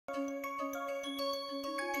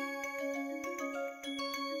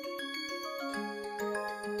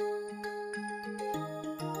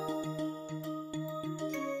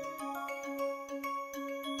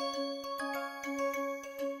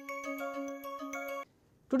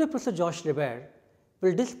Today Professor Josh Lebert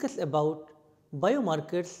will discuss about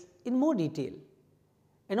biomarkers in more detail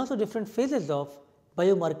and also different phases of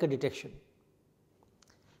biomarker detection.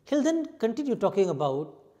 He will then continue talking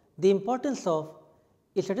about the importance of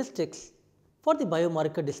statistics for the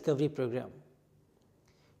biomarker discovery program.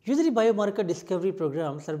 Usually biomarker discovery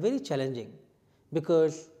programs are very challenging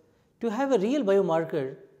because to have a real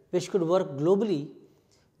biomarker which could work globally,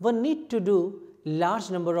 one need to do large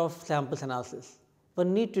number of samples analysis.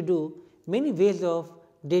 One need to do many ways of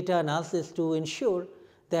data analysis to ensure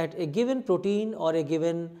that a given protein or a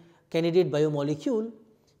given candidate biomolecule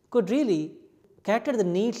could really cater the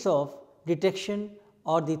needs of detection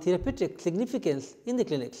or the therapeutic significance in the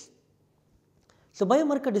clinics. So,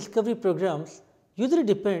 biomarker discovery programs usually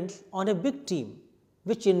depends on a big team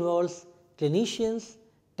which involves clinicians,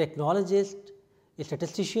 technologists,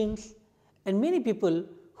 statisticians and many people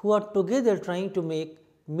who are together trying to make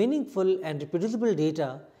meaningful and reproducible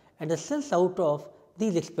data and the sense out of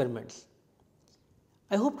these experiments.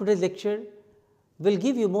 I hope today's lecture will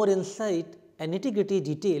give you more insight and nitty-gritty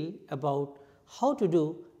detail about how to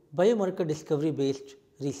do biomarker discovery based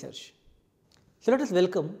research. So, let us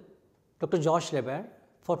welcome Dr. Josh Lebert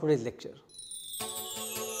for today's lecture.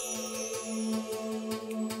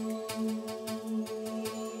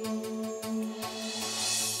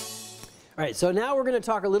 All right, so now we're going to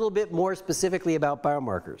talk a little bit more specifically about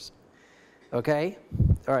biomarkers. Okay?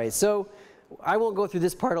 All right, so I won't go through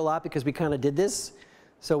this part a lot because we kind of did this.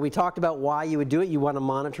 So we talked about why you would do it. You want to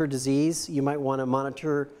monitor disease. You might want to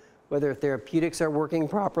monitor whether therapeutics are working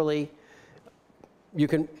properly.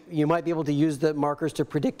 You might be able to use the markers to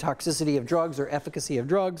predict toxicity of drugs or efficacy of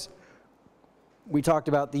drugs. We talked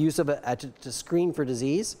about the use of it to screen for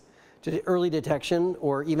disease, to early detection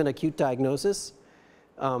or even acute diagnosis.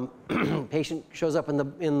 Patient shows up in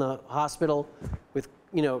the hospital with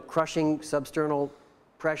crushing substernal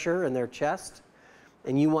pressure in their chest,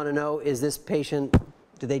 and you want to know, is this patient,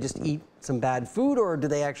 do they just eat some bad food or do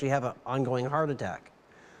they actually have an ongoing heart attack?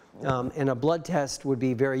 And a blood test would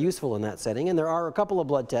be very useful in that setting, and there are a couple of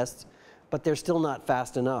blood tests, but they're still not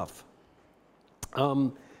fast enough.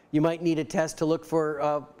 You might need a test to look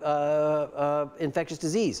for infectious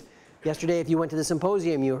disease. Yesterday, if you went to the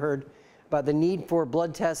symposium, you heard about the need for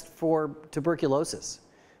blood tests for tuberculosis.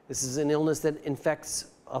 This is an illness that infects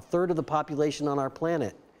a third of the population on our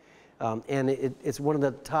planet, and it's one of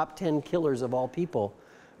the top 10 killers of all people,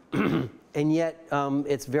 and yet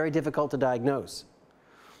it's very difficult to diagnose.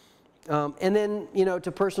 And then,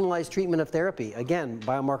 to personalize treatment of therapy. Again,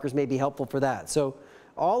 biomarkers may be helpful for that. So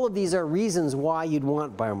all of these are reasons why you'd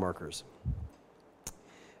want biomarkers.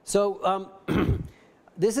 So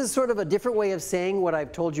this is sort of a different way of saying what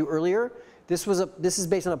I've told you earlier. This is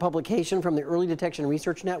based on a publication from the Early Detection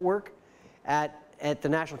Research Network at the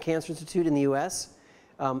National Cancer Institute in the US.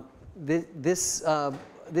 This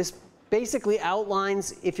basically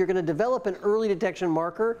outlines, if you're going to develop an early detection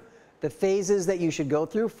marker, the phases that you should go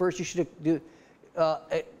through. First, you should do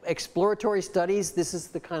exploratory studies. This is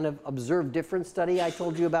the kind of observed difference study I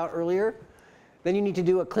told you about earlier. Then you need to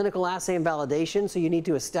do a clinical assay and validation, so you need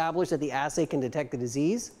to establish that the assay can detect the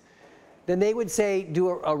disease. Then they would say do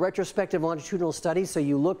a retrospective longitudinal study, so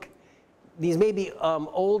you look, these may be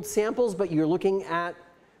old samples, but you're looking at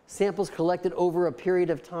samples collected over a period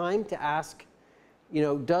of time to ask,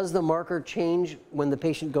 does the marker change when the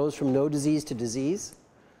patient goes from no disease to disease?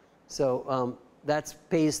 So that's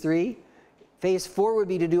phase 3. Phase 4 would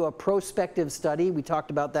be to do a prospective study. We talked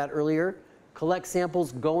about that earlier. Collect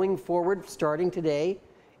samples going forward, starting today,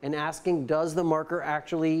 and asking, does the marker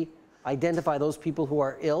actually identify those people who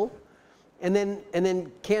are ill? And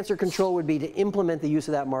then cancer control would be to implement the use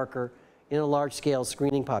of that marker in a large-scale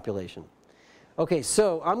screening population. Okay,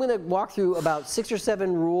 so I'm going to walk through about 6 or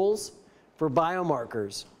 7 rules for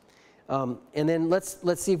biomarkers, and then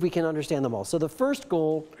let's see if we can understand them all. So the first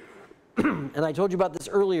goal, and I told you about this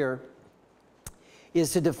earlier,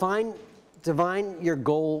 is to define your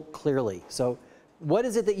goal clearly. So what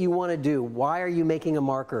is it that you want to do? Why are you making a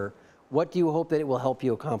marker? What do you hope that it will help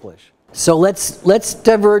you accomplish? So let's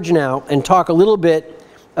diverge now and talk a little bit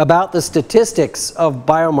about the statistics of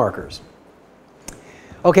biomarkers.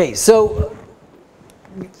 Okay, so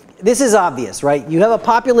this is obvious, right? You have a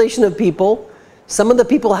population of people. Some of the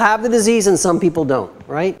people have the disease and some people don't,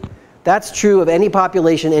 right? That's true of any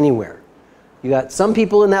population anywhere. You got some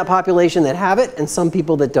people in that population that have it and some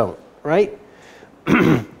people that don't, right?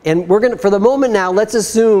 And we're going to, for the moment now, let's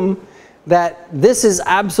assume that this is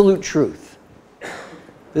absolute truth.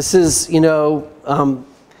 This is,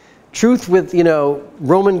 truth with,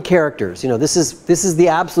 Roman characters. This is the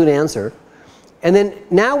absolute answer. And then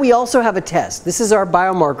now we also have a test. This is our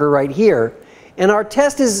biomarker right here. And our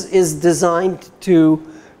test is designed to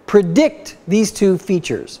predict these two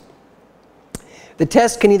features. The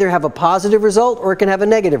test can either have a positive result or it can have a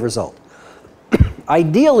negative result.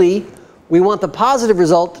 Ideally, we want the positive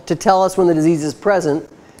result to tell us when the disease is present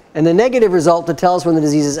and the negative result to tell us when the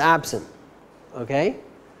disease is absent. Okay?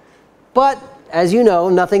 But as you know,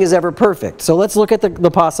 nothing is ever perfect. So let's look at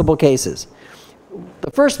the possible cases.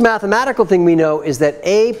 The first mathematical thing we know is that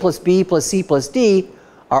A plus B plus C plus D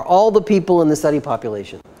are all the people in the study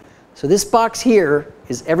population. So this box here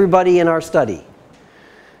is everybody in our study.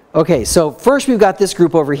 Okay, so first we've got this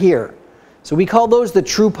group over here. So we call those the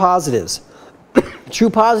true positives. True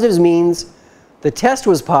positives means the test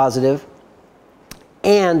was positive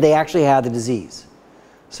and they actually had the disease.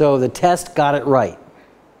 So the test got it right.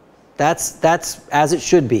 That's as it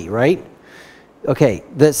should be, right? Okay,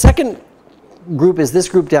 the second group is this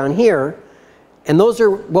group down here, and those are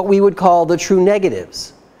what we would call the true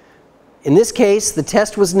negatives. In this case, the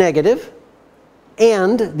test was negative,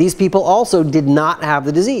 and these people also did not have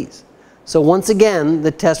the disease. So once again,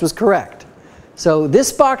 the test was correct. So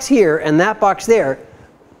this box here and that box there,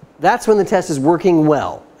 that's when the test is working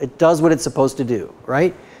well. It does what it's supposed to do,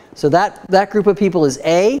 right? So that group of people is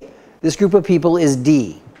A, this group of people is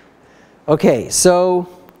D. Okay, so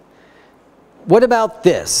what about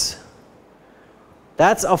this?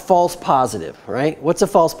 That's a false positive, right? What's a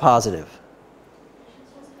false positive?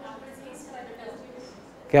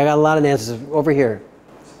 Okay, I got a lot of answers over here.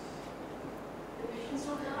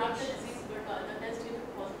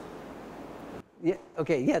 Yeah,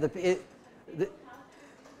 okay, yeah, but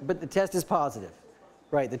the test is positive.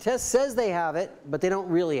 Right, the test says they have it, but they don't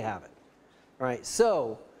really have it. All right,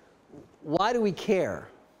 so why do we care?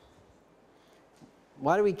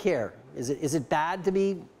 Why do we care? Is it bad to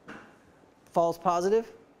be false positive?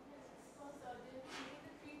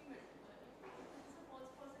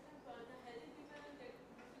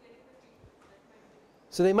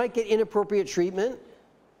 So they might get inappropriate treatment.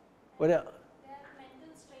 What else? They have mental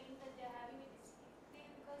strain that they're having a disease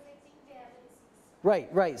because they think they have a disease. Right,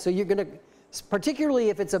 right. So you're going to, particularly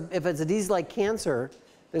if it's a disease like cancer,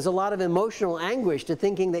 there's a lot of emotional anguish to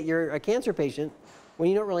thinking that you're a cancer patient when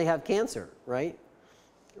you don't really have cancer, right?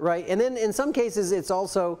 Right. And then in some cases, it's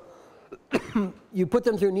also you put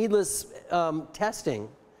them through needless testing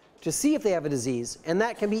to see if they have a disease, and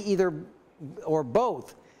that can be either or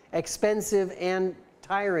both expensive and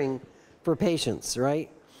tiring for patients, right?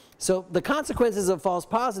 So the consequences of false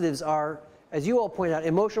positives are, as you all point out,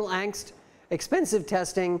 emotional angst, expensive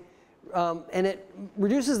testing, and it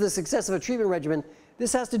reduces the success of a treatment regimen.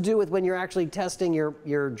 This has to do with when you're actually testing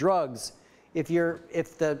your drugs. If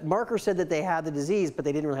the marker said that they had the disease, but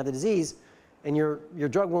they didn't really have the disease, and your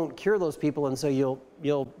drug won't cure those people, and so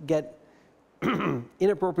you'll get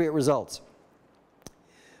inappropriate results.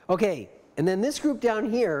 Okay, and then this group down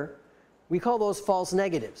here, we call those false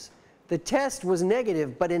negatives. The test was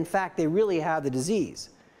negative, but in fact they really have the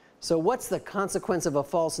disease. So what's the consequence of a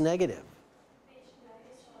false negative?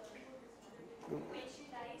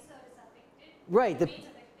 Right,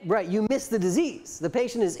 right. You miss the disease. The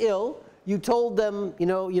patient is ill. You told them, you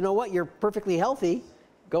know what, you're perfectly healthy.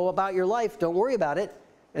 Go about your life. Don't worry about it.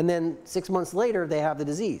 And then 6 months later, they have the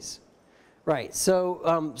disease. Right.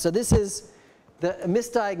 So, so this is a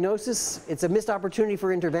misdiagnosis. It's a missed opportunity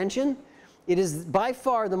for intervention. It is by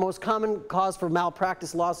far the most common cause for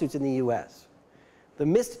malpractice lawsuits in the U.S. The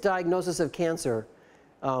missed diagnosis of cancer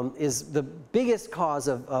is the biggest cause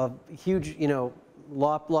of huge,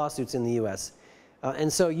 lawsuits in the U.S.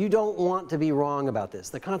 And so you don't want to be wrong about this.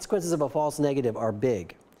 The consequences of a false negative are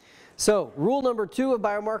big. So rule number 2 of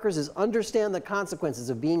biomarkers is understand the consequences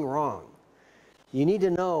of being wrong. You need to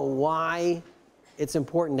know why it's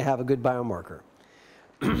important to have a good biomarker.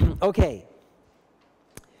 Okay.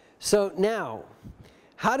 So now,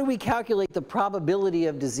 how do we calculate the probability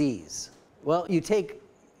of disease? Well, you take,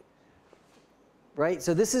 right?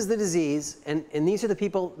 So this is the disease, and these are the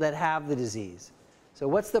people that have the disease. So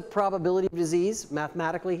what's the probability of disease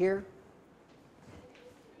mathematically here?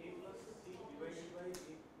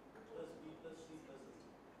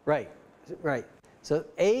 Right, right. So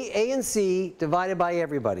A and C divided by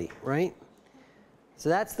everybody, right? So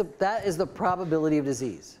that is the probability of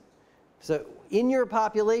disease. So in your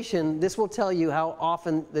population, this will tell you how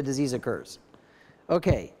often the disease occurs.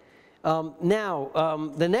 Okay.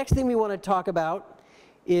 Now, the next thing we want to talk about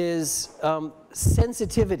is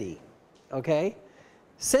sensitivity. Okay?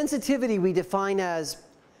 Sensitivity we define as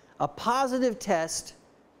a positive test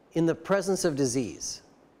in the presence of disease.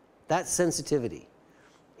 That's sensitivity.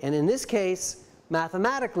 And in this case,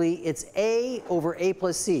 mathematically, it's A over A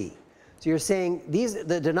plus C. So you're saying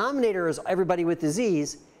the denominator is everybody with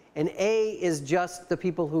disease, and A is just the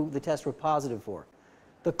people who the tests were positive for.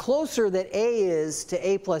 The closer that A is to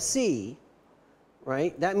A plus C,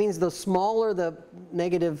 right, that means the smaller the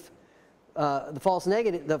negative, the false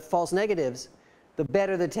negatives, the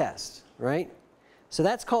better the test, right? So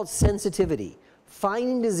that's called sensitivity,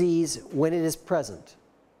 finding disease when it is present.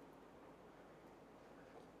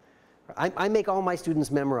 I make all my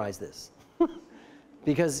students memorize this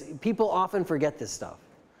because people often forget this stuff.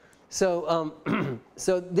 So,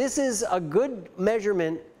 so this is a good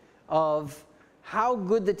measurement of how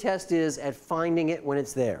good the test is at finding it when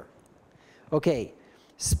it's there. Okay,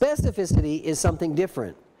 specificity is something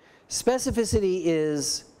different. Specificity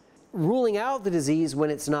is ruling out the disease when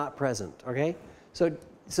it's not present, okay? All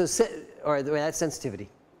right, that's sensitivity.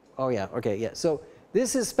 Oh yeah, okay, yeah. So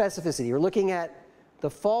this is specificity. We're looking at the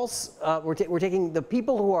false, we're taking the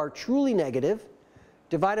people who are truly negative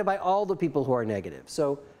divided by all the people who are negative.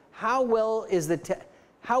 So how well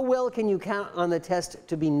can you count on the test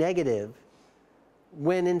to be negative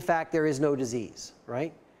when in fact there is no disease,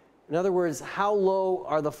 right? In other words, how low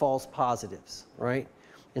are the false positives, right?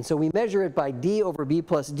 And so we measure it by D over B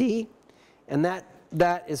plus D, and that's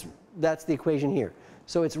the equation here.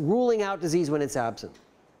 So it's ruling out disease when it's absent,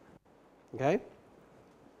 okay?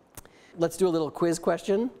 Let's do a little quiz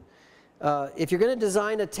question. If you're going to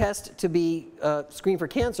design a test to be screen for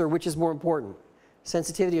cancer, which is more important,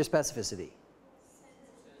 sensitivity or specificity?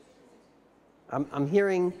 I'm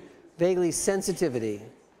hearing vaguely sensitivity,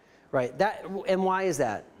 right? And why is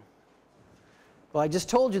that? Well, I just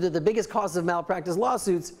told you that the biggest cause of malpractice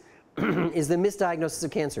lawsuits is the misdiagnosis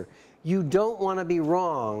of cancer. You don't want to be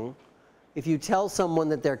wrong if you tell someone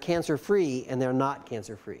that they're cancer-free and they're not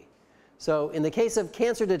cancer-free. So in the case of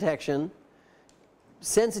cancer detection,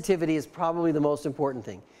 sensitivity is probably the most important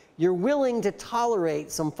thing. You're willing to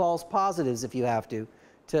tolerate some false positives if you have to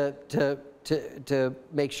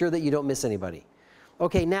make sure that you don't miss anybody.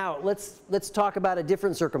 Okay, now let's talk about a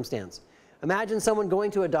different circumstance. Imagine someone going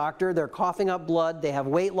to a doctor, they're coughing up blood, they have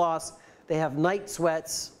weight loss, they have night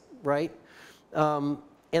sweats, right? And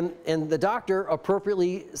the doctor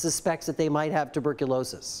appropriately suspects that they might have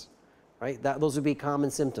tuberculosis, right? Those would be common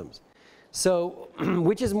symptoms. So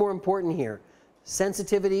which is more important here,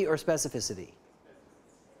 sensitivity or specificity?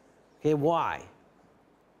 Okay, why?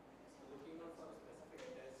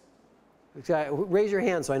 Raise your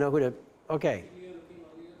hand so I know who to, okay.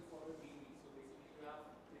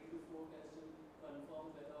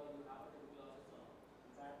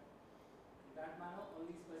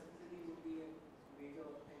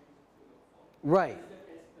 Right.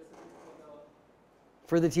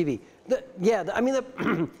 For the TB.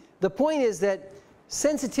 The point is that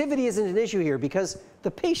sensitivity isn't an issue here because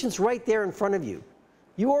the patient's right there in front of you.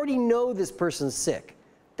 You already know this person's sick.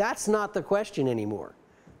 That's not the question anymore.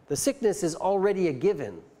 The sickness is already a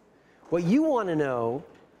given. What you want to know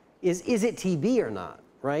is it TB or not,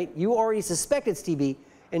 right? You already suspect it's TB,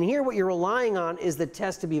 and here what you're relying on is the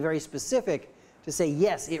test to be very specific to say,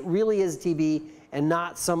 yes, it really is TB and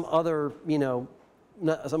not some other,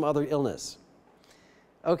 some other illness.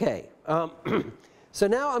 Okay, so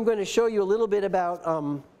now I'm going to show you a little bit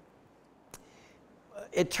about,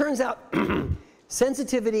 it turns out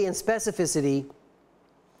sensitivity and specificity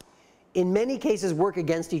in many cases work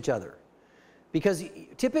against each other. Because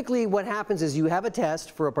typically what happens is you have a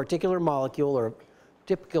test for a particular molecule or a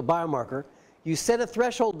typical biomarker, you set a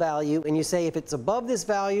threshold value and you say if it's above this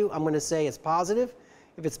value, I'm going to say it's positive.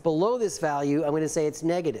 If it's below this value, I'm going to say it's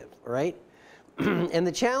negative, right? And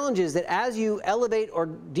the challenge is that as you elevate or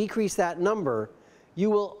decrease that number, you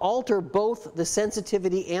will alter both the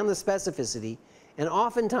sensitivity and the specificity, and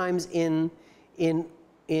oftentimes in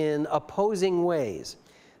opposing ways.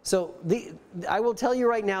 So I will tell you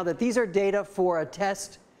right now that these are data for a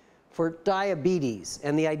test for diabetes,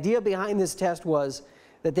 and the idea behind this test was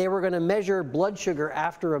that they were going to measure blood sugar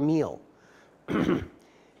after a meal.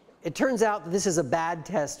 It turns out that this is a bad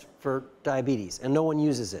test for diabetes, and no one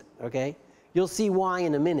uses it, okay? You'll see why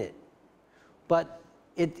in a minute. But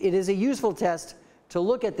it is a useful test to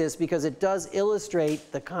look at this because it does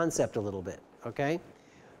illustrate the concept a little bit, okay?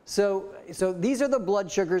 So these are the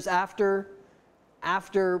blood sugars after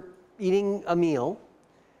eating a meal,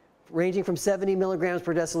 ranging from 70 milligrams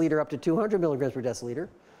per deciliter up to 200 milligrams per deciliter.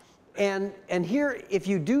 And here, if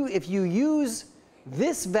you use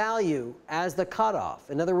this value as the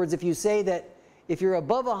cutoff, in other words, if you say that if you're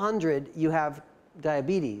above 100, you have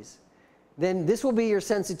diabetes, then this will be your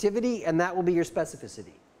sensitivity and that will be your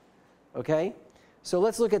specificity, okay? So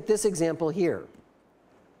let's look at this example here.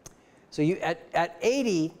 So at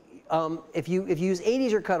 80, if you use 80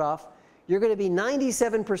 as your cutoff, you're going to be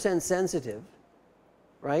 97% sensitive,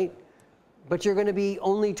 right? but you're going to be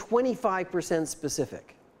only 25%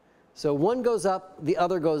 specific. So one goes up, the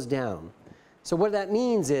other goes down. So what that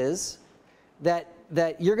means is that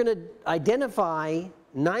you're going to identify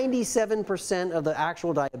 97% of the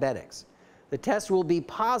actual diabetics. The test will be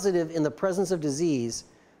positive in the presence of disease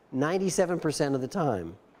 97% of the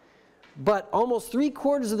time. But almost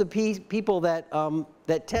 3/4 of the people that,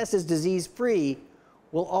 that test as disease-free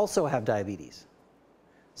will also have diabetes.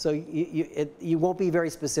 So you won't be very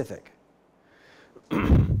specific.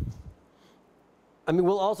 I mean,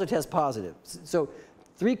 we'll also test positive. So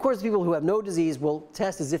 3/4 of people who have no disease will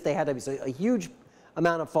test as if they had diabetes. So a huge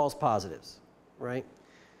amount of false positives, right?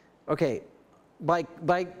 Okay, by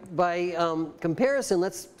comparison,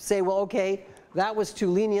 let's say, well, okay, that was too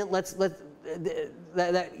lenient.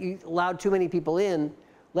 That you allowed too many people in.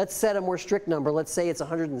 Let's set a more strict number. Let's say it's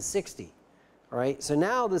 160. All right. So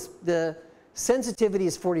now the sensitivity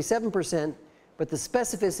is 47%, but the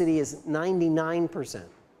specificity is 99%.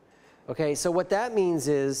 Okay. So what that means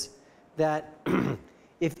is that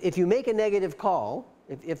if you make a negative call,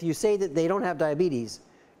 if you say that they don't have diabetes,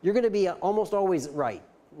 you're going to be almost always right.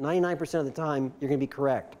 99% of the time, you're going to be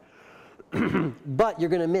correct. But you're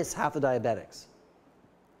going to miss half the diabetics.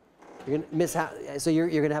 You're going to miss half, so you're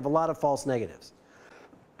going to have a lot of false negatives.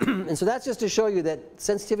 And so that's just to show you that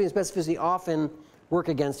sensitivity and specificity often work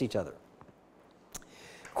against each other.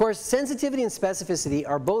 Of course, sensitivity and specificity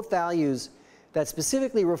are both values that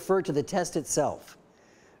specifically refer to the test itself.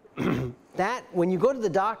 That, when you go to the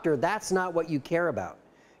doctor, that's not what you care about.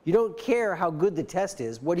 You don't care how good the test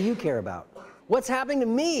is. What do you care about? What's happening to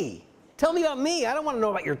me? Tell me about me. I don't want to know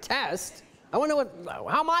about your test. I want to know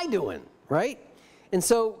how am I doing, right? And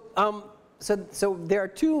so, so there are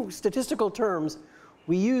two statistical terms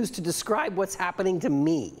we use to describe what's happening to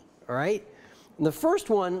me, all right? And the first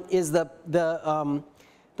one is the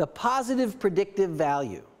positive predictive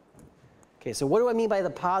value. Okay, so what do I mean by the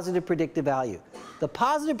positive predictive value? The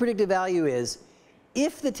positive predictive value is,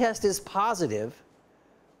 if the test is positive,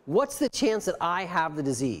 what's the chance that I have the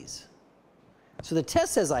disease? So the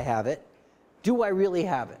test says I have it. Do I really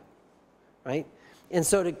have it? Right? And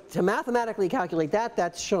so to mathematically calculate that,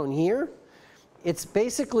 that's shown here. It's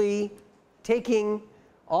basically taking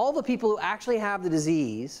all the people who actually have the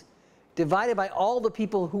disease divided by all the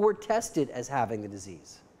people who were tested as having the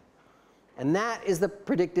disease. And that is the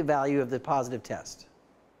predictive value of the positive test.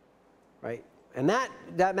 Right? And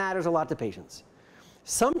that matters a lot to patients.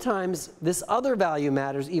 Sometimes this other value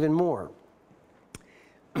matters even more.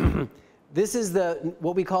 This is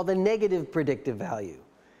what we call the negative predictive value.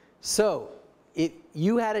 So if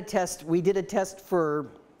you had a test, we did a test for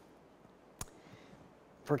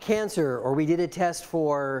cancer, or we did a test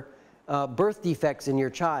for birth defects in your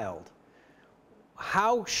child.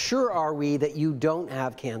 How sure are we that you don't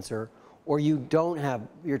have cancer, or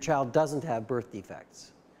your child doesn't have birth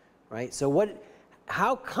defects? Right? So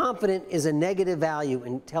how confident is a negative value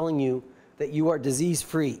in telling you that you are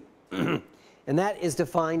disease-free? And that is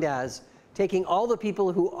defined as taking all the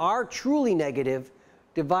people who are truly negative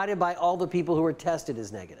divided by all the people who are tested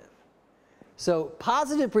as negative. So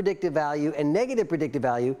positive predictive value and negative predictive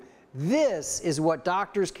value, this is what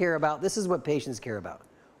doctors care about. This is what patients care about.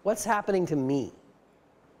 What's happening to me?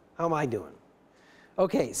 How am I doing?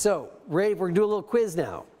 Okay, so we're going to do a little quiz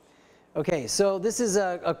now. Okay, so this is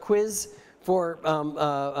a quiz for,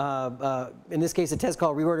 in this case, a test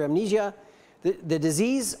called reorder amnesia. The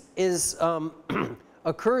disease is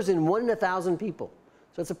occurs in 1 in 1,000 people.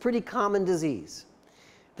 So it's a pretty common disease.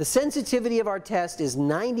 The sensitivity of our test is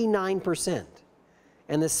 99%,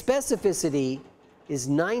 and the specificity is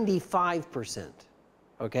 95%.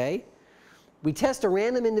 Okay? We test a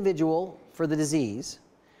random individual for the disease.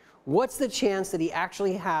 What's the chance that he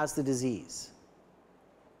actually has the disease?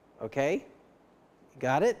 Okay?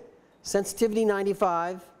 Got it? Sensitivity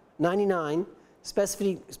 95, 99.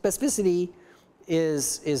 Specificity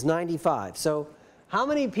is 95. So how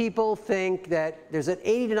many people think that there's an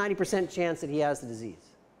 80 to 90% chance that he has the disease?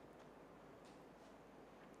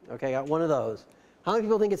 Okay, got one of those. How many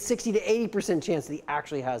people think it's 60 to 80% chance that he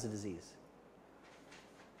actually has the disease?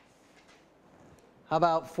 How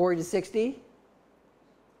about 40 to 60? You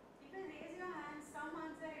can raise your hand, some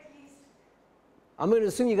answer at least. I'm going to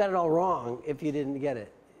assume you got it all wrong if you didn't get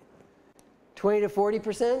it. 20 to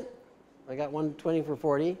 40%? I got 120 for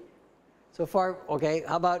 40. So far, okay.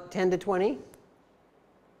 How about 10 to 20?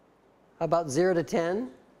 How about 0 to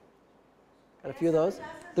 10? Got a few of those.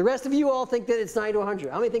 The rest of you all think that it's 90 to 100.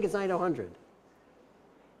 How many think it's 90 to 100?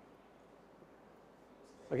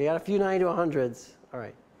 Okay, got a few 90 to 100s. All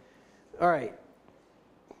right. All right.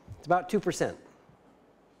 It's about 2%.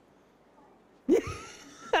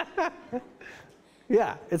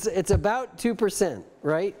 Yeah, it's about 2%,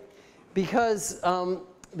 right? Because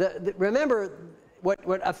remember,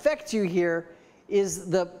 what affects you here is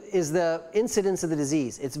the incidence of the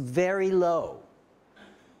disease. It's very low.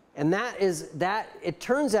 And it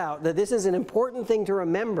turns out that this is an important thing to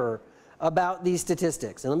remember about these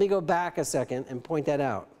statistics. And let me go back a second and point that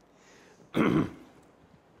out.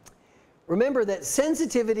 Remember that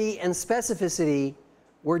sensitivity and specificity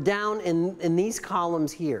were down in these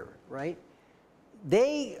columns here, right?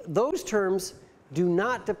 Those terms do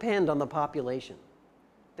not depend on the population.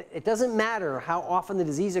 It doesn't matter how often the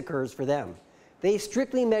disease occurs for them. They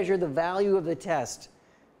strictly measure the value of the test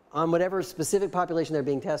on whatever specific population they're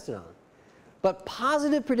being tested on. But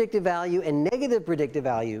positive predictive value and negative predictive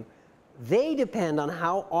value, they depend on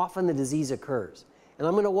how often the disease occurs. And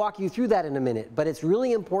I'm going to walk you through that in a minute, but it's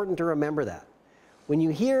really important to remember that. When you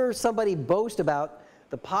hear somebody boast about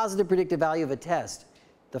the positive predictive value of a test,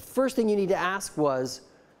 the first thing you need to ask was,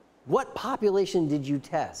 what population did you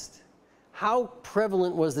test? How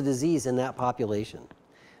prevalent was the disease in that population?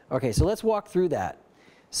 Okay, so let's walk through that.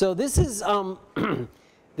 So this is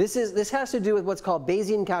this has to do with what's called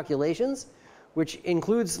Bayesian calculations, which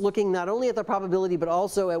includes looking not only at the probability but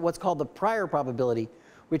also at what's called the prior probability,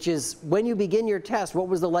 which is when you begin your test, what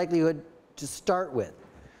was the likelihood to start with?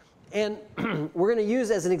 And we're going to use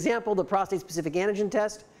as an example the prostate-specific antigen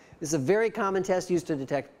test. This is a very common test used to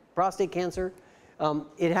detect prostate cancer.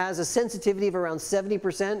 It has a sensitivity of around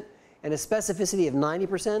 70% and a specificity of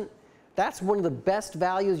 90%. That's one of the best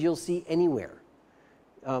values you'll see anywhere.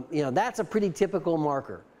 That's a pretty typical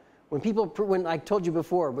marker. When I told you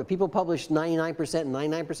before, when people publish 99% and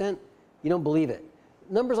 99%, you don't believe it.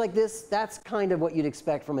 Numbers like this, that's kind of what you'd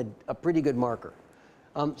expect from a pretty good marker.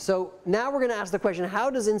 So now we're going to ask the question,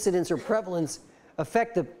 how does incidence or prevalence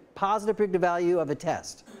affect the positive predictive value of a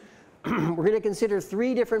test? We're going to consider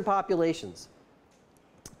 3 different populations.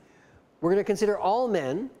 We're going to consider all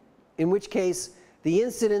men, in which case the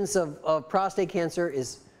incidence of prostate cancer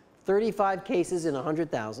is 35 cases in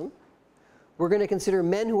 100,000. We're going to consider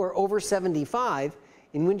men who are over 75,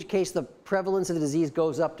 in which case the prevalence of the disease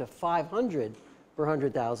goes up to 500 per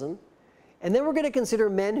 100,000. And then we're going to consider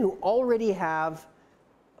men who already have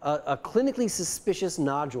a clinically suspicious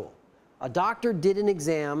nodule. A doctor did an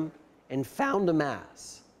exam and found a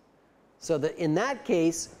mass. So that in that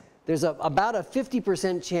case, there's about a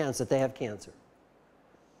 50% chance that they have cancer.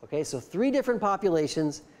 Okay, so 3 different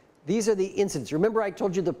populations. These are the incidence. Remember I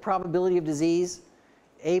told you the probability of disease,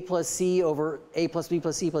 A plus C over A plus B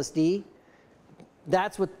plus C plus D?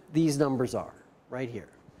 That's what these numbers are, right here.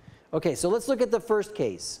 Okay, so let's look at the first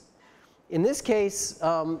case. In this case,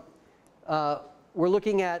 we're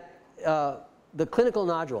looking at the clinical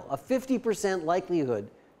nodule, a 50% likelihood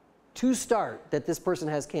to start that this person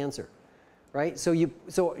has cancer, right? So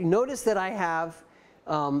notice that I have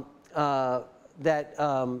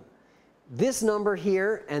this number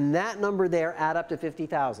here and that number there add up to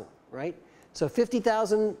 50,000, right? So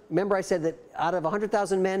 50,000, remember I said that out of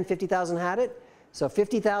 100,000 men, 50,000 had it? So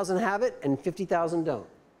 50,000 have it and 50,000 don't.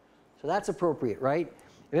 So that's appropriate, right?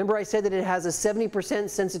 Remember I said that it has a 70%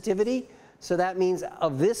 sensitivity? So that means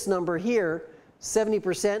of this number here,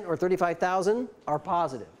 70% or 35,000 are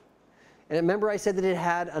positive. And remember I said that it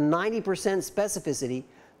had a 90% specificity.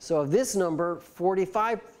 So of this number,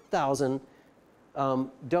 45,000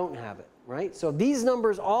 don't have it, right? So these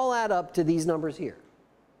numbers all add up to these numbers here.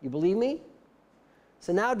 You believe me?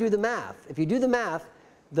 So now do the math. If you do the math,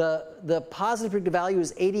 the positive predictive value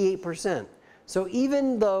is 88%. So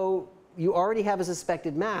even though you already have a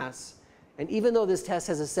suspected mass, and even though this test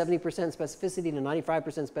has a 70% specificity and a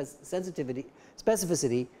 95%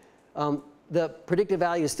 specificity, the predictive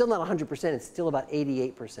value is still not 100%. It's still about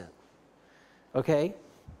 88%. Okay?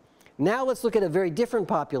 Now let's look at a very different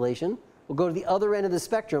population. We'll go to the other end of the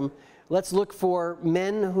spectrum. Let's look for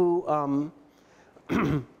men who,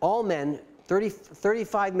 all men,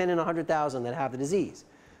 35 men in 100,000 that have the disease.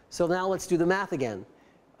 So now let's do the math again.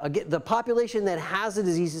 The population that has the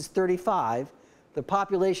disease is 35. The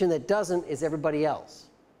population that doesn't is everybody else,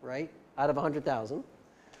 right, out of 100,000.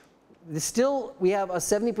 Still, we have a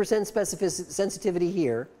 70% sensitivity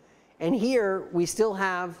here. And here, we still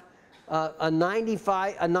have a 90%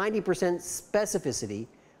 specificity.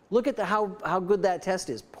 Look at how good that test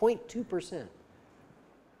is, 0.2%.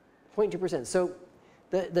 0.2%. So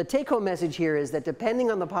the take-home message here is that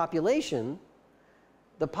depending on the population,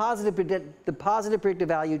 the positive predictive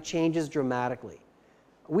value changes dramatically.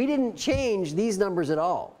 We didn't change these numbers at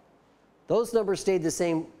all. Those numbers stayed the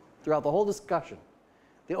same throughout the whole discussion.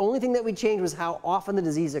 The only thing that we changed was how often the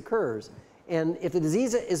disease occurs. And if the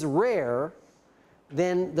disease is rare,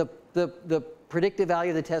 then the predictive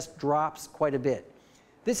value of the test drops quite a bit.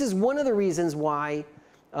 This is one of the reasons why,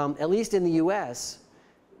 at least in the US,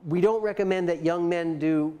 we don't recommend that young men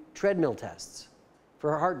do treadmill tests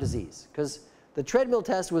for heart disease, because the treadmill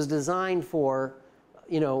test was designed for,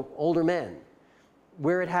 older men,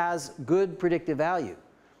 where it has good predictive value.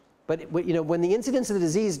 But when the incidence of the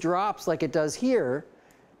disease drops like it does here,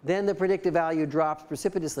 then the predictive value drops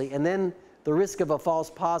precipitously, and then the risk of a false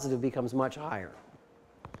positive becomes much higher.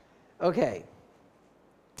 Okay.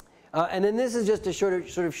 And then this is just to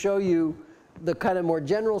sort of show you the kind of more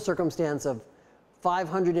general circumstance of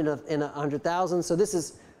 500 in 100,000. So this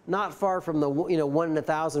is not far from the 1 in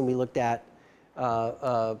 1,000 we looked at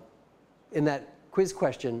in that quiz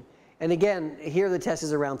question. And again, here the test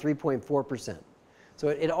is around 3.4%. So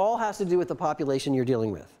it all has to do with the population you're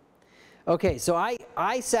dealing with. Okay, so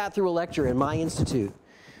I sat through a lecture in my institute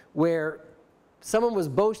where someone was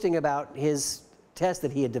boasting about his test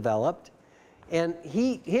that he had developed. And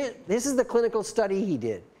this is the clinical study he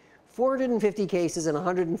did. 450 cases and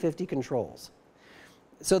 150 controls.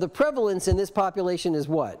 So the prevalence in this population is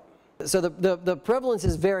what? So the prevalence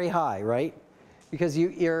is very high, right? Because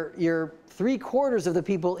you're 3/4 of the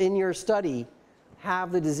people in your study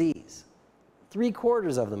have the disease.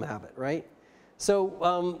 3/4 of them have it, right?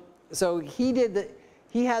 So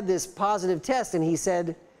he had this positive test, and he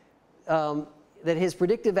said that his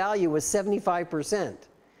predictive value was 75%,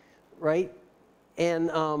 right?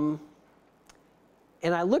 And I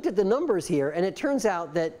looked at the numbers here, and it turns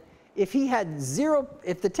out that if he had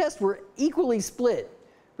if the test were equally split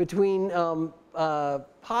between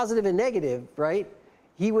positive and negative, right?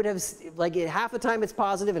 He would have, like, half the time it's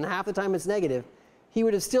positive and half the time it's negative, he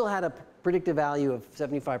would have still had a predictive value of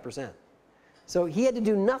 75%. So he had to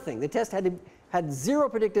do nothing. The test had zero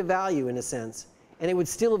predictive value in a sense, and it would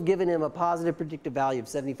still have given him a positive predictive value of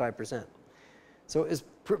 75%. So it was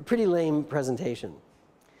pretty lame presentation.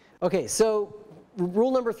 Okay, so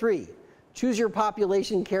rule number 3, choose your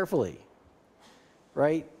population carefully,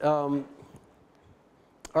 right? All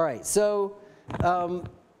right, so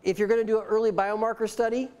if you're going to do an early biomarker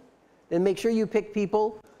study, then make sure you pick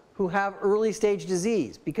people who have early stage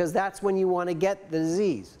disease, because that's when you want to get the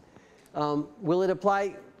disease. Will it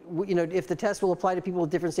apply, if the test will apply to people with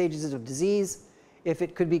different stages of disease, if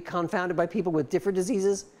it could be confounded by people with different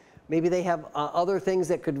diseases, maybe they have other things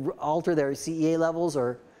that could alter their CEA levels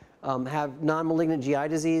or have non-malignant GI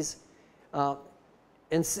disease.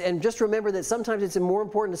 And just remember that sometimes it's more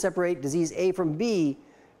important to separate disease A from B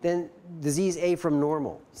than disease A from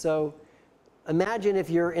normal. So imagine if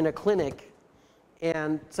you're in a clinic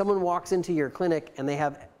and someone walks into your clinic and they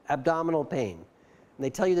have abdominal pain. And they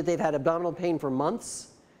tell you that they've had abdominal pain for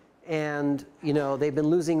months and they've been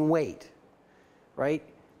losing weight, right?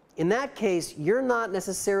 In that case, you're not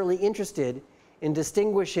necessarily interested in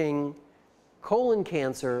distinguishing colon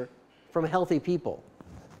cancer from healthy people.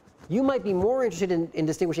 You might be more interested in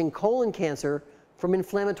distinguishing colon cancer from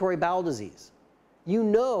inflammatory bowel disease. You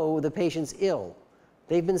know the patient's ill.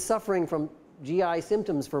 They've been suffering from GI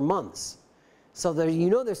symptoms for months. So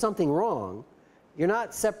there's something wrong. You're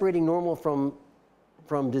not separating normal from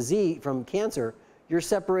cancer. You're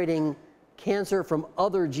separating cancer from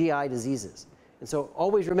other GI diseases. And so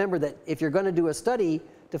always remember that if you're going to do a study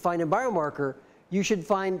to find a biomarker, you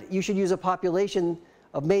should use a population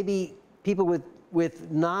of maybe people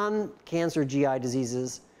with non-cancer GI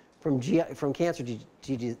diseases from cancer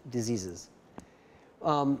diseases.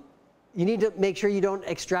 You need to make sure you don't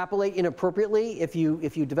extrapolate inappropriately. If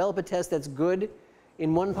you develop a test that's good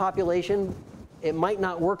in one population, it might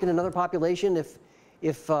not work in another population.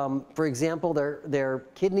 If for example, their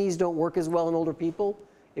kidneys don't work as well in older people,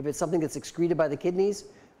 if it's something that's excreted by the kidneys,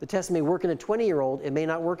 the test may work in a 20-year-old. It may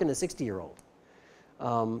not work in a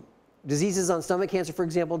 60-year-old. Diseases on stomach cancer, for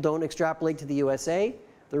example, don't extrapolate to the USA.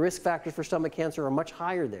 The risk factors for stomach cancer are much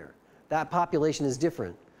higher there. That population is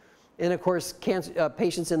different. And of course,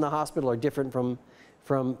 patients in the hospital are different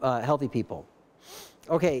from healthy people.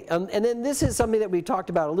 Okay, and then this is something that we talked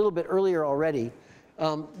about a little bit earlier already.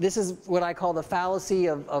 This is what I call the fallacy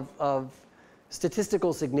of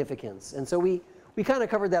statistical significance. And so we kind of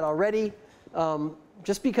covered that already.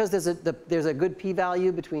 Just because there's a good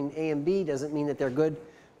p-value between A and B doesn't mean that they're good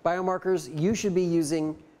biomarkers. You should be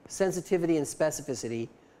using sensitivity and specificity,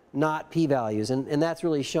 not p-values. And that's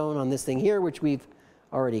really shown on this thing here, which we've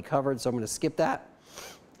already covered, so I'm going to skip that.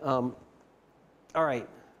 All right.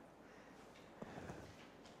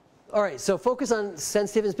 All right, so focus on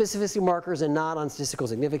sensitive and specificity markers and not on statistical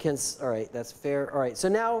significance. All right, that's fair. All right, so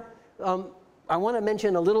now I want to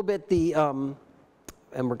mention a little bit and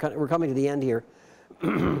we're coming to the end here,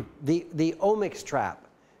 the omics trap.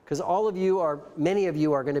 Because many of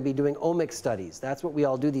you are going to be doing omics studies. That's what we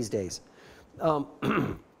all do these days.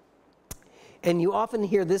 And you often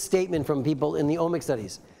hear this statement from people in the omics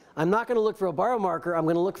studies. I'm not going to look for a biomarker, I'm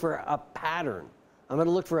going to look for a pattern. I'm going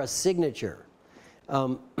to look for a signature.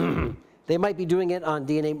 They might be doing it on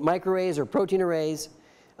DNA microarrays or protein arrays,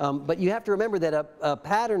 but you have to remember that a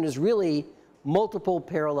pattern is really multiple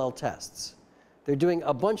parallel tests. They're doing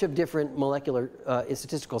a bunch of different molecular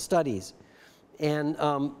statistical studies. And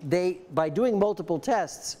by doing multiple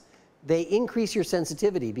tests, they increase your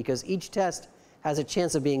sensitivity because each test has a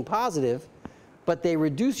chance of being positive, but they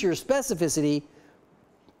reduce your specificity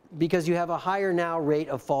because you have a higher now rate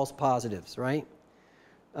of false positives, right?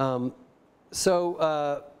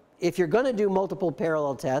 If you're going to do multiple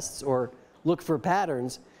parallel tests or look for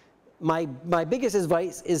patterns, my biggest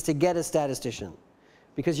advice is to get a statistician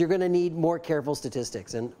because you're going to need more careful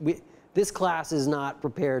statistics. And this class is not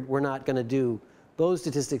prepared. We're not going to do those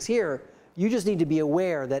statistics here. You just need to be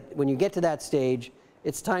aware that when you get to that stage,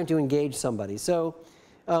 it's time to engage somebody. So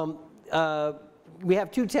we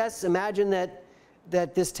have two tests. Imagine that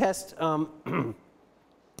this test,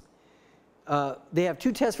 they have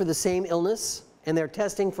two tests for the same illness, and they're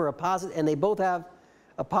testing for a positive, and they both have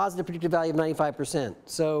a positive predictive value of 95%.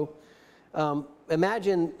 So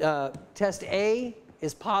imagine test A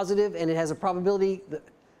is positive, and it has a probability,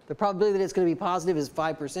 the probability that it's going to be positive is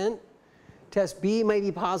 5%. Test B may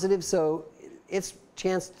be positive, so its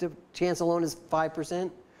chance alone is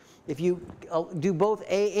 5%. If you do both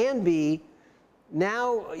A and B,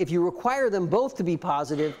 now if you require them both to be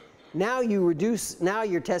positive, now your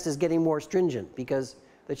test is getting more stringent because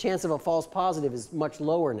the chance of a false positive is much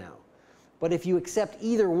lower now. But if you accept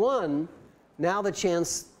either one, now the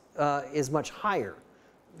chance is much higher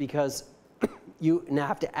because you now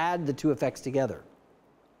have to add the two effects together.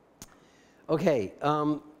 Okay.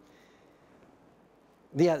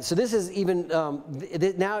 Yeah, so this is even,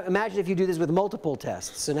 now imagine if you do this with multiple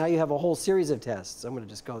tests. So now you have a whole series of tests. I'm going to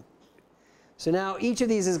just go. So now each of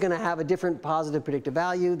these is going to have a different positive predictive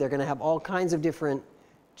value. They're going to have all kinds of different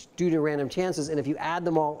due to random chances. And if you add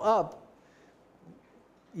them all up,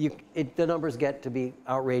 the numbers get to be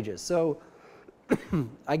outrageous. So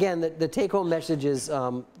again, the take-home message is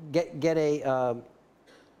get a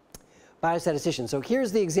biostatistician. So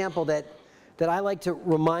here's the example that I like to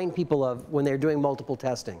remind people of when they're doing multiple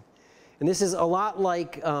testing. And this is a lot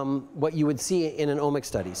like what you would see in an omics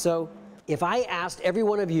study. So if I asked every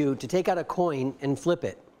one of you to take out a coin and flip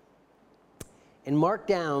it and mark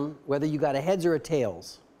down whether you got a heads or a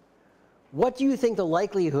tails, what do you think the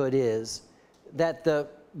likelihood is that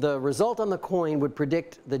the result on the coin would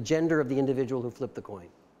predict the gender of the individual who flipped the coin?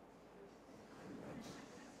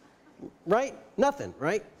 Right? Nothing,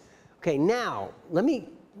 right? Okay, now let me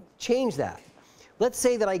change that. Let's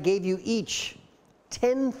say that I gave you each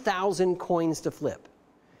 10,000 coins to flip.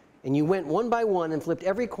 And you went one by one and flipped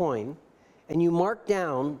every coin, and you marked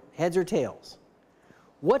down heads or tails.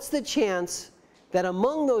 What's the chance that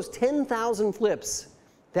among those 10,000 flips,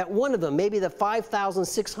 that one of them, maybe the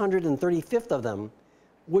 5,635th of them,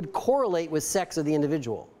 would correlate with sex of the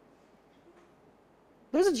individual?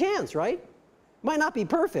 There's a chance, right? Might not be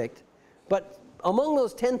perfect, but among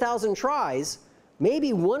those 10,000 tries,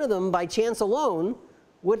 maybe one of them, by chance alone,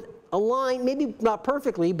 would align, maybe not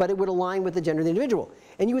perfectly, but it would align with the gender of the individual.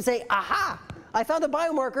 And you would say, aha, I found a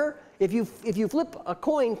biomarker. If you flip a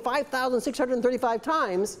coin 5,635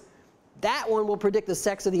 times, that one will predict the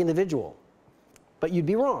sex of the individual. But you'd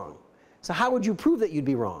be wrong. So how would you prove that you'd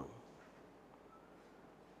be wrong?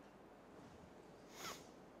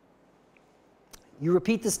 You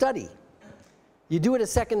repeat the study. You do it a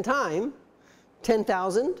second time,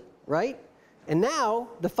 10,000, right? And now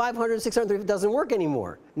the 500, 600 doesn't work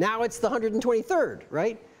anymore. Now it's the 123rd,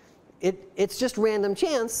 right? It's just random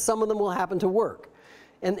chance. Some of them will happen to work.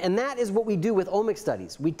 And that is what we do with omics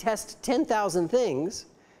studies. We test 10,000 things.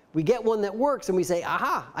 We get one that works, and we say,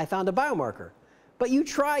 aha, I found a biomarker. But you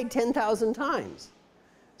tried 10,000 times.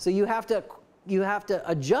 So you have to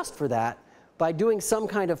adjust for that by doing some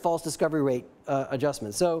kind of false discovery rate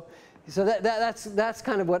adjustment. So that's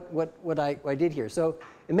kind of what I did here. So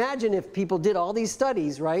imagine if people did all these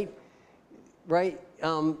studies, right? Right.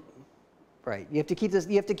 Right. You have to keep this.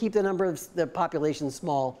 You have to keep the number of the population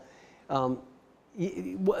small.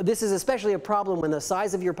 This is especially a problem when the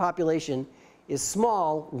size of your population is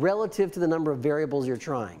small relative to the number of variables you're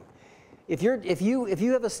trying. If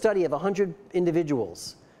you have a study of 100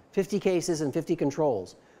 individuals, 50 cases and 50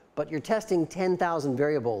 controls, but you're testing 10,000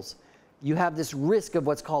 variables, you have this risk of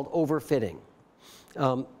what's called overfitting.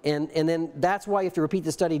 And then that's why you have to repeat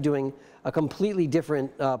the study doing a completely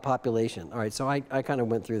different population. All right, so I kind of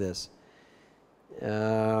went through this.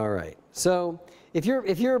 All right, so if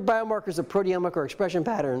your biomarker is a proteomic or expression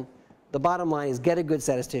pattern, The bottom line is get a good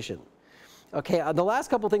statistician. Okay, the last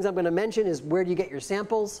couple things I'm going to mention is where do you get your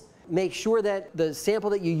samples. Make sure that the sample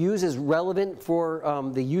that you use is relevant for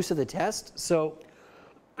the use of the test. So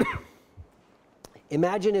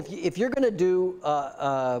imagine if you're going to do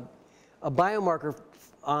a biomarker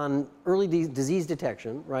on early disease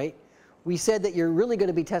detection, right? We said that you're really going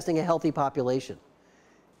to be testing a healthy population.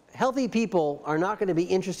 Healthy people are not going to be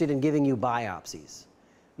interested in giving you biopsies,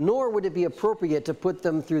 nor would it be appropriate to put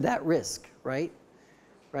them through that risk, right?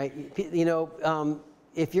 Right? You know,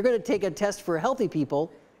 if you're going to take a test for healthy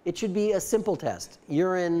people, it should be a simple test.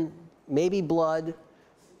 Urine, maybe blood,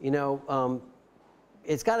 you know,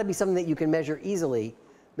 it's got to be something that you can measure easily,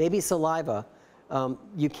 maybe saliva.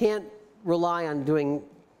 You can't rely on doing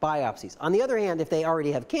biopsies. On the other hand, if they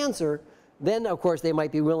already have cancer, then of course they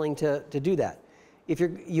might be willing to do that.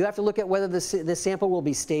 You have to look at whether this sample will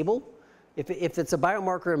be stable. If it's a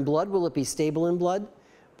biomarker in blood, will it be stable in blood?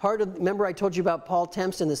 Remember I told you about Paul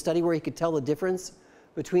Tempst in the study where he could tell the difference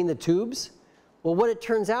between the tubes? Well, what it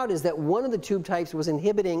turns out is that one of the tube types was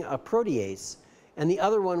inhibiting a protease and the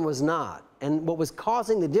other one was not. And what was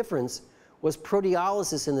causing the difference was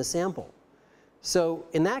proteolysis in the sample. So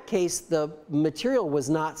in that case, the material was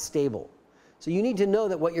not stable. So you need to know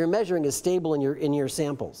that what you're measuring is stable in your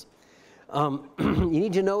samples. You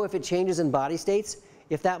need to know if it changes in body states,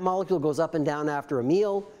 if that molecule goes up and down after a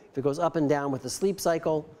meal, if it goes up and down with the sleep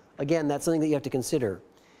cycle. Again, that's something that you have to consider.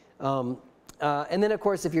 And then, of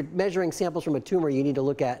course, if you're measuring samples from a tumor, you need to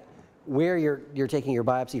look at where you're taking your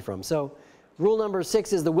biopsy from. So rule number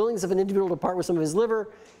 6 is the willingness of an individual to part with some of his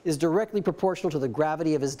liver is directly proportional to the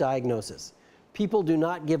gravity of his diagnosis. People do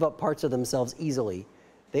not give up parts of themselves easily.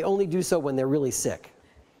 They only do so when they're really sick.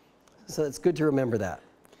 So it's good to remember that.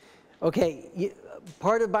 Okay,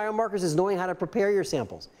 part of biomarkers is knowing how to prepare your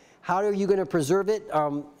samples. How are you going to preserve it?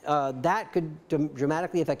 That could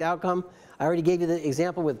dramatically affect outcome. I already gave you the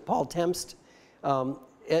example with Paul Tempst.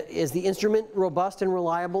 Is the instrument robust and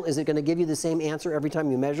reliable? Is it going to give you the same answer every time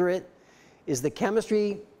you measure it? Is the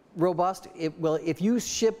chemistry robust? If you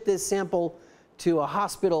ship this sample to a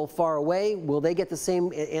hospital far away, will they get the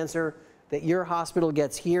same answer that your hospital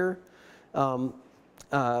gets here? And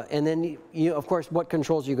then, of course, what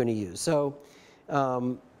controls you're going to use. So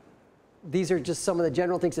these are just some of the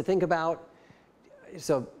general things to think about.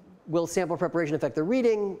 So will sample preparation affect the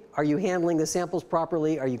reading? Are you handling the samples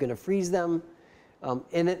properly? Are you going to freeze them?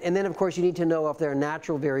 And then, of course, you need to know if there are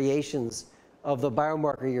natural variations of the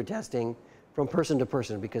biomarker you're testing from person to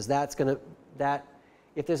person, because that's going to,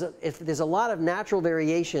 if there's a lot of natural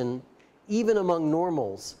variation, even among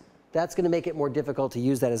normals, that's going to make it more difficult to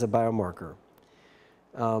use that as a biomarker.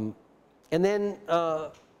 And then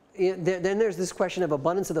there's this question of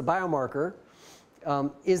abundance of the biomarker.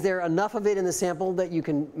 Is there enough of it in the sample that you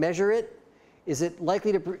can measure it? Is it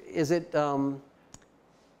likely to,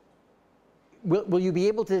 will you be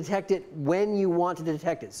able to detect it when you want to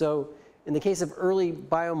detect it? So in the case of early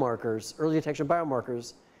biomarkers, early detection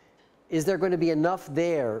biomarkers, is there going to be enough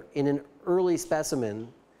there in an early specimen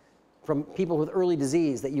from people with early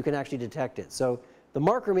disease that you can actually detect it? So the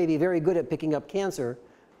marker may be very good at picking up cancer,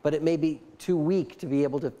 but it may be too weak to be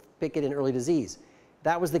able to pick it in early disease.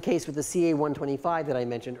 That was the case with the CA125 that I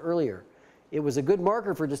mentioned earlier. It was a good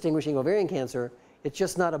marker for distinguishing ovarian cancer. It's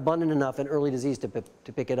just not abundant enough in early disease to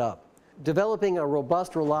pick it up. Developing a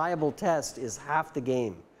robust, reliable test is half the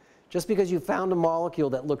game. Just because you found a molecule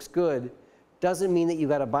that looks good doesn't mean that you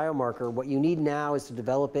got a biomarker. What you need now is to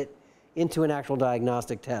develop it into an actual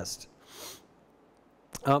diagnostic test.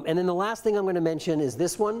 And then the last thing I'm going to mention is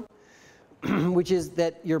this one, which is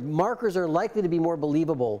that your markers are likely to be more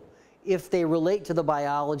believable if they relate to the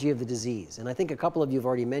biology of the disease. And I think a couple of you have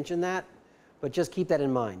already mentioned that, but just keep that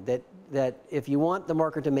in mind, that if you want the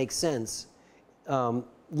marker to make sense,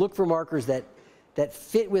 look for markers that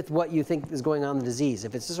fit with what you think is going on in the disease.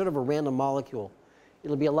 If it's just sort of a random molecule,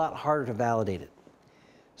 it'll be a lot harder to validate it.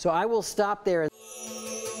 So I will stop there.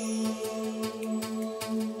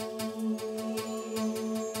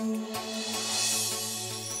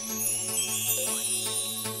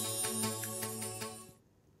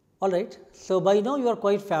 All right, so by now you are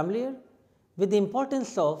quite familiar with the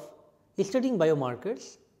importance of studying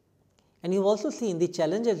biomarkers, and you've also seen the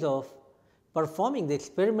challenges of performing the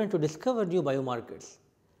experiment to discover new biomarkers.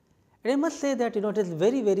 And I must say that it is a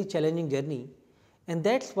very, very challenging journey, and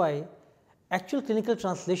that's why actual clinical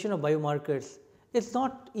translation of biomarkers is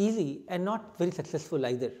not easy and not very successful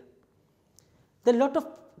either. There are a lot of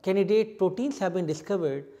candidate proteins have been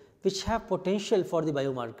discovered which have potential for the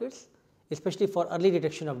biomarkers, especially for early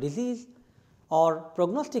detection of disease or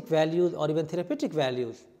prognostic values or even therapeutic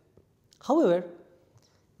values. However,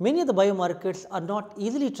 many of the biomarkers are not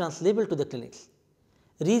easily translatable to the clinics.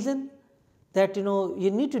 Reason that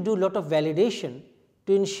you need to do a lot of validation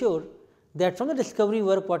to ensure that from the discovery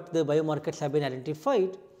work what the biomarkers have been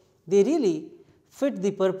identified, they really fit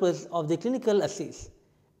the purpose of the clinical assays,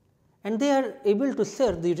 and they are able to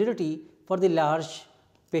serve the utility for the large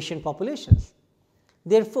patient populations.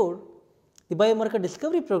 Therefore, the biomarker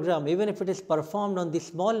discovery program, even if it is performed on the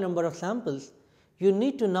small number of samples, you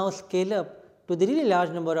need to now scale up to the really large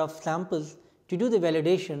number of samples to do the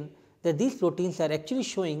validation that these proteins are actually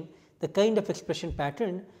showing the kind of expression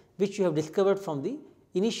pattern which you have discovered from the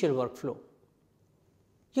initial workflow.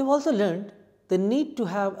 You have also learned the need to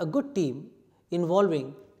have a good team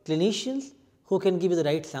involving clinicians who can give you the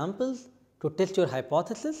right samples to test your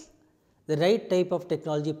hypothesis, the right type of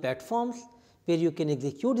technology platforms where you can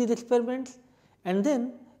execute these experiments, and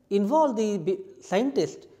then involve the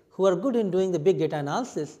scientists who are good in doing the big data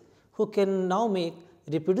analysis, who can now make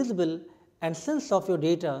reproducible and sense of your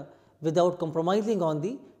data without compromising on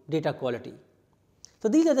the data quality. So,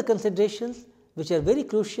 these are the considerations which are very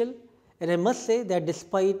crucial, and I must say that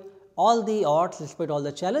despite all the odds, despite all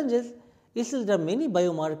the challenges, still there are many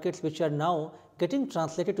biomarkers which are now getting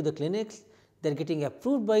translated to the clinics, they are getting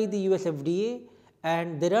approved by the US FDA,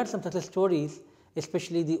 and there are some success stories,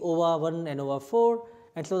 especially the OVA1 and OVA4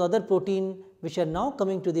 and some other protein which are now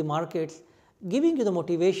coming to the markets, giving you the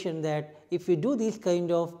motivation that if we do these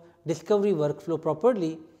kind of discovery workflow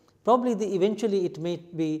properly, probably eventually it may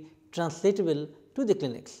be translatable to the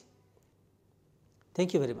clinics.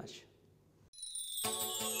 Thank you very much.